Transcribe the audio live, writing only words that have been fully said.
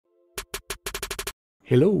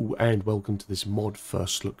Hello and welcome to this mod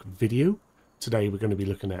first look video. Today we're going to be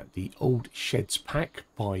looking at the Old Sheds pack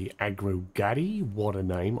by Agrogaatti. What a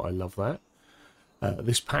name, I love that.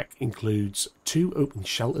 This pack includes 2 open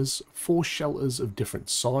shelters, 4 shelters of different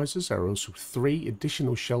sizes. There are also 3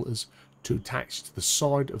 additional shelters to attach to the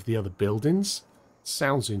side of the other buildings.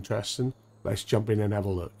 Sounds interesting. Let's jump in and have a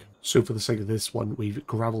look. So for the sake of this one, we've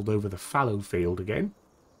gravelled over the fallow field again.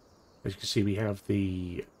 As you can see, we have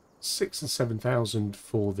the 6,000 and 7,000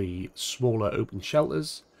 for the smaller open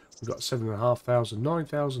shelters. We've got 7,500,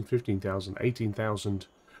 9,000, 15,000, 18,000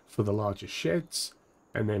 for the larger sheds.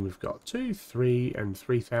 And then we've got 2, 3 and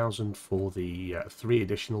 3,000 for the 3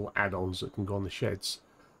 additional add-ons that can go on the sheds.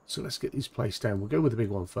 So let's get these placed down. We'll go with the big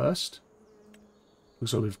one first.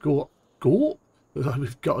 Looks like we've got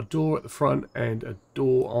a door at the front and a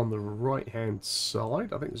door on the right hand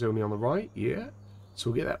side. I think it's only on the right, yeah. So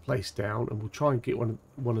we'll get that placed down and we'll try and get one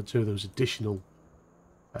or two of those additional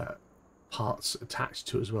parts attached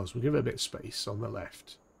to it as well. So we'll give it a bit of space on the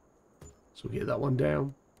left. So we'll get that one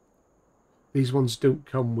down. These ones don't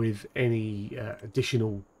come with any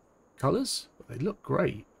additional colours, but they look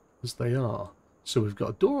great as they are. So we've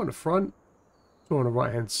got a door on the front, door on the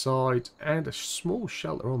right hand side, and a small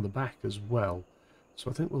shelter on the back as well. So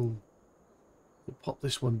I think we'll pop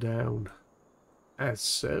this one down as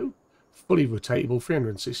so. Fully rotatable,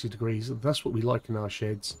 360 degrees. That's what we like in our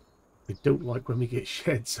sheds. We don't like when we get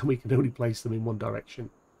sheds and we can only place them in one direction.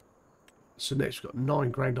 So next we've got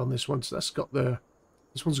 9 grand on this one. So that's got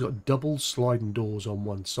this one's got double sliding doors on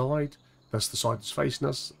one side. That's the side that's facing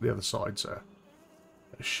us. The other sides are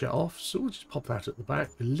shut off. So we'll just pop that at the back.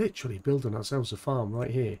 We're literally building ourselves a farm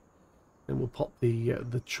right here. Then we'll pop the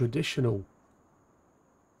traditional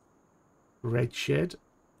red shed,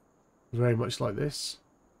 very much like this.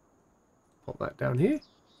 Pop that down here.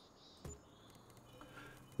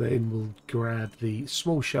 Then we'll grab the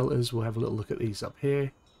small shelters. We'll have a little look at these up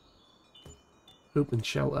here. Open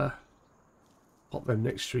shelter. Pop them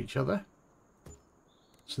next to each other.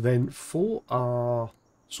 So then for our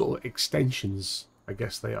sort of extensions, I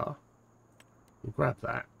guess they are, we'll grab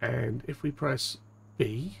that. And if we press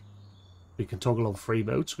B, we can toggle on free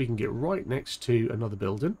mode so we can get right next to another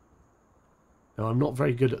building. Now I'm not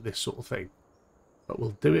very good at this sort of thing, but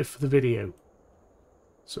we'll do it for the video.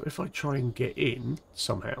 So if I try and get in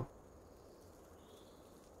somehow.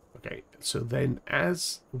 Okay, so then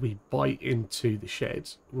as we bite into the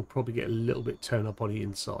shed, we'll probably get a little bit turned up on the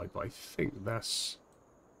inside, but I think that's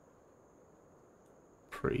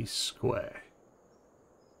pretty square.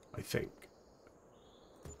 I think.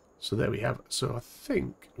 So there we have it. So I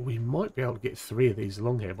think we might be able to get 3 of these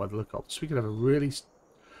along here by the look of it. So we can have a really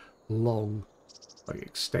long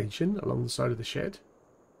extension along the side of the shed.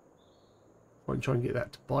 I can try and get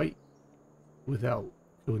that to bite without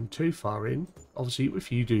going too far in. Obviously, if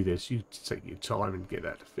you do this, you take your time and get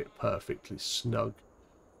that to fit perfectly snug.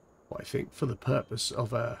 But I think for the purpose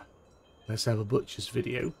of a let's have a butcher's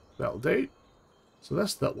video, that'll do. So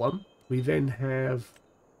that's that one. We then have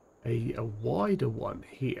a wider one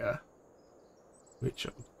here, which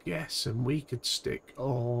I'm guessing we could stick that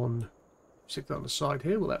on the side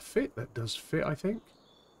here. Will that fit? That does fit, I think.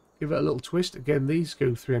 Give it a little twist. Again, these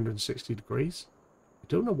go 360 degrees. I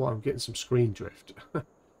don't know why I'm getting some screen drift.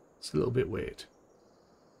 It's a little bit weird.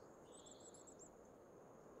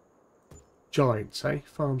 Giants, eh?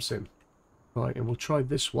 Farm sim. Right, and we'll try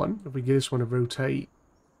this one. If we give this one a rotate.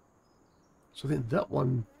 So I think that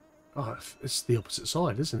one... Oh, it's the opposite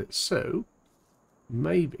side, isn't it? So,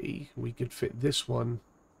 maybe we could fit this one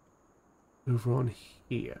over on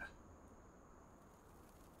here.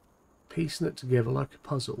 Piecing it together like a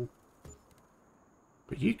puzzle.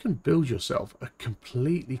 But you can build yourself a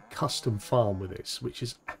completely custom farm with this, which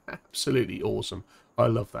is absolutely awesome. I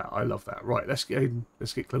love that. I love that. Right, let's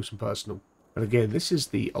get close and personal. And again, this is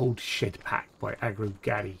the Old Shed pack by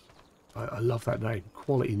Agrogaatti. I love that name.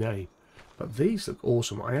 Quality name. But these look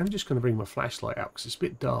awesome. I am just going to bring my flashlight out because it's a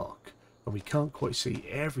bit dark and we can't quite see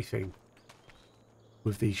everything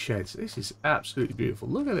with these sheds. This is absolutely beautiful.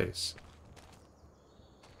 Look at this.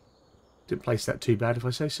 Didn't place that too bad if I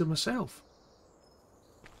say so myself.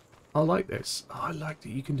 I like this. I like that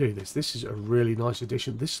you can do this. This is a really nice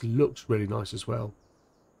addition. This looks really nice as well.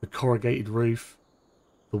 The corrugated roof,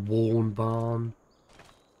 the worn barn,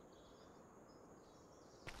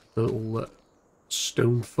 the little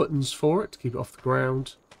stone footings for it to keep it off the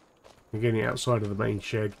ground. Again, the outside of the main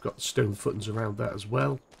shed, got the stone footings around that as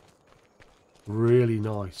well. Really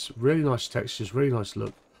nice. Really nice textures, really nice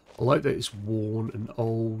look. I like that it's worn and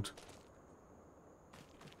old.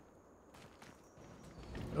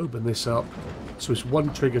 Open this up. So it's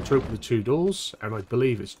one trigger to open the 2 doors, and I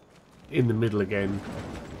believe it's in the middle again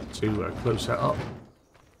to close that up.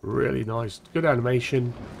 Really nice. Good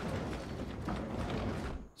animation.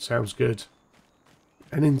 Sounds good.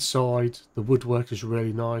 And inside, the woodwork is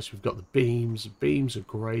really nice. We've got the beams. The beams are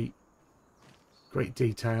great. Great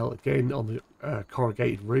detail. Again, on the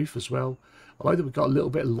corrugated roof as well. I like that we've got a little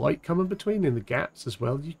bit of light coming between in the gaps as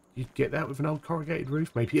well. You get that with an old corrugated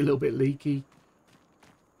roof. Maybe a little bit leaky.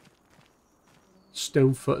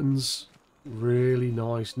 Stone footings. Really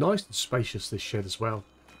nice. Nice and spacious, this shed as well.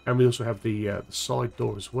 And we also have the side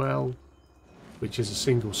door as well, which is a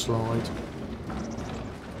single slide.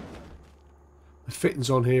 The fittings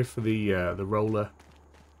on here for the roller.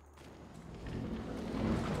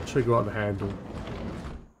 Trigger on the handle.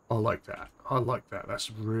 I like that. I like that.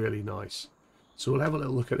 That's really nice. So we'll have a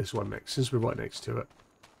little look at this one next, since we're right next to it.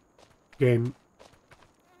 Again,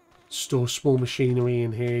 store small machinery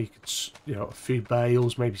in here. You could, you know, a few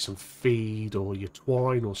bales, maybe some feed or your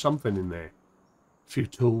twine or something in there. A few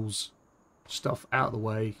tools, stuff out of the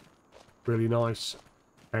way. Really nice.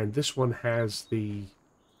 And this one has the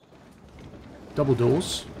double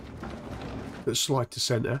doors that slide to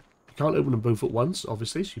center. You can't open them both at once,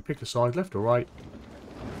 obviously, so you pick a side, left or right.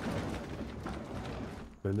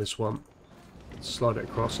 Then this one, slide it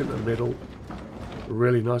across into the middle.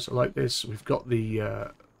 Really nice. I like this. We've got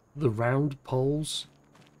the round poles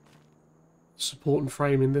supporting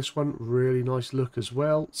frame in this one. Really nice look as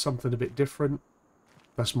well. Something a bit different.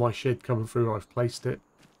 That's my shed coming through. I've placed it.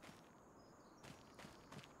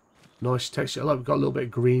 Nice texture. I like we've got a little bit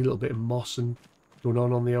of green, a little bit of moss and going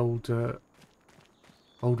on the old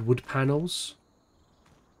wood panels.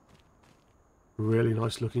 Really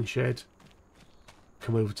nice looking shed.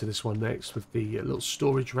 Come over to this one next with the little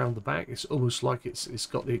storage around the back. It's almost like it's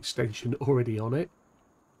got the extension already on it.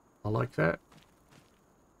 I like that.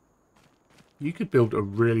 You could build a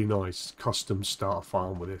really nice custom starter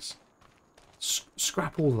farm with this.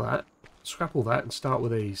 Scrap all that. Scrap all that and start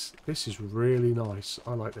with these. This is really nice.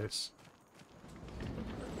 I like this.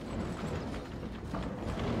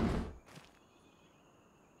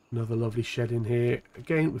 Another lovely shed in here.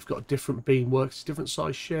 Again, we've got different beamworks, different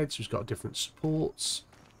size sheds. We've got different supports.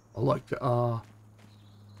 I like that our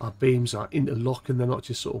beams are interlocking. They're not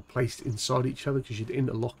just sort of placed inside each other, because you'd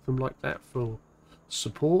interlock them like that for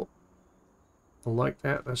support. I like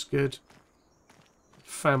that. That's good.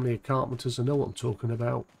 Family of carpenters. I know what I'm talking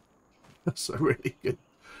about. That's really good.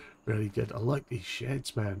 Really good. I like these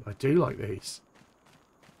sheds, man. I do like these.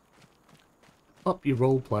 Up your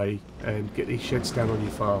roleplay and get these sheds down on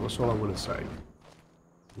your farm. That's all I want to say.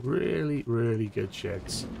 Really, really good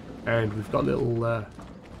sheds. And we've got a little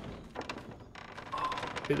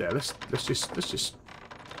bit there. Let's just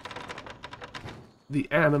the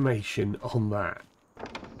animation on that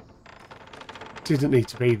didn't need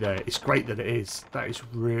to be there. It's great that it is. That is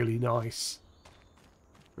really nice.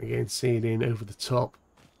 Again, seeing in over the top.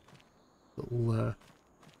 Little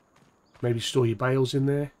maybe store your bales in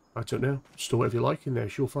there. I don't know. Store whatever you like in there.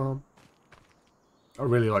 It's your farm. I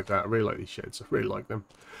really like that. I really like these sheds. I really like them.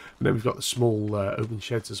 And then we've got the small open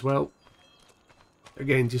sheds as well.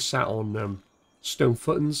 Again, just sat on stone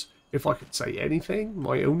footings. If I could say anything,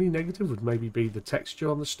 my only negative would maybe be the texture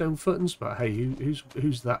on the stone footings. But hey,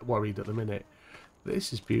 who's that worried at the minute?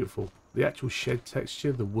 This is beautiful. The actual shed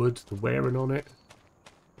texture, the wood, the wearing on it.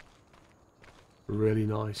 Really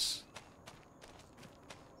nice.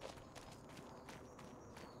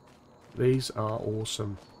 These are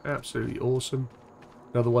awesome. Absolutely awesome.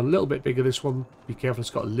 Another one, a little bit bigger, this one. Be careful,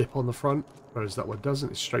 it's got a lip on the front, whereas that one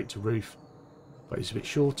doesn't. It's straight to roof, but it's a bit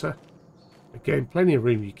shorter. Again, plenty of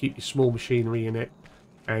room. You keep your small machinery in it,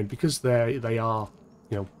 and because they are,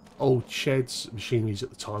 you know, old sheds, machineries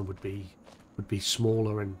at the time would be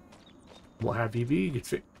smaller and what have you. But you could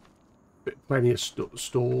fit plenty of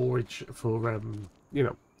storage for you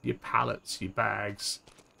know, your pallets, your bags.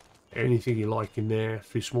 Anything you like in there. A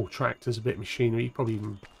few small tractors, a bit of machinery. You probably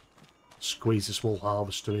even squeeze a small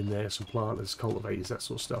harvester in there, some planters, cultivators, that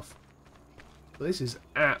sort of stuff. But this is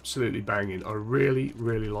absolutely banging. I really,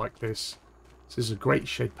 really like this. This is a great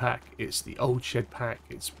shed pack. It's the old shed pack.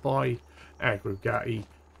 It's by Agrogaatti.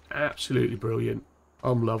 Absolutely brilliant.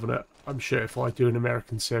 I'm loving it. I'm sure if I do an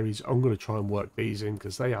American series, I'm going to try and work these in,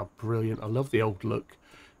 because they are brilliant. I love the old look.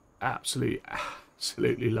 Absolutely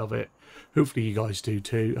love it. Hopefully you guys do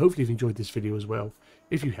too. Hopefully you've enjoyed this video as well.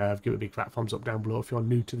 If you have, give it a big fat thumbs up down below. If you're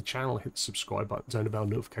new to the channel, hit the subscribe button, turn the bell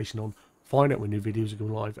notification on. Find out when new videos are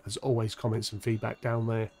going live. As always, comments and feedback down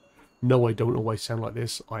there. No, I don't always sound like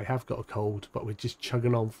this. I have got a cold, but we're just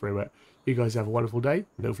chugging on through it. You guys have a wonderful day,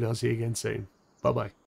 and hopefully I'll see you again soon. Bye-bye.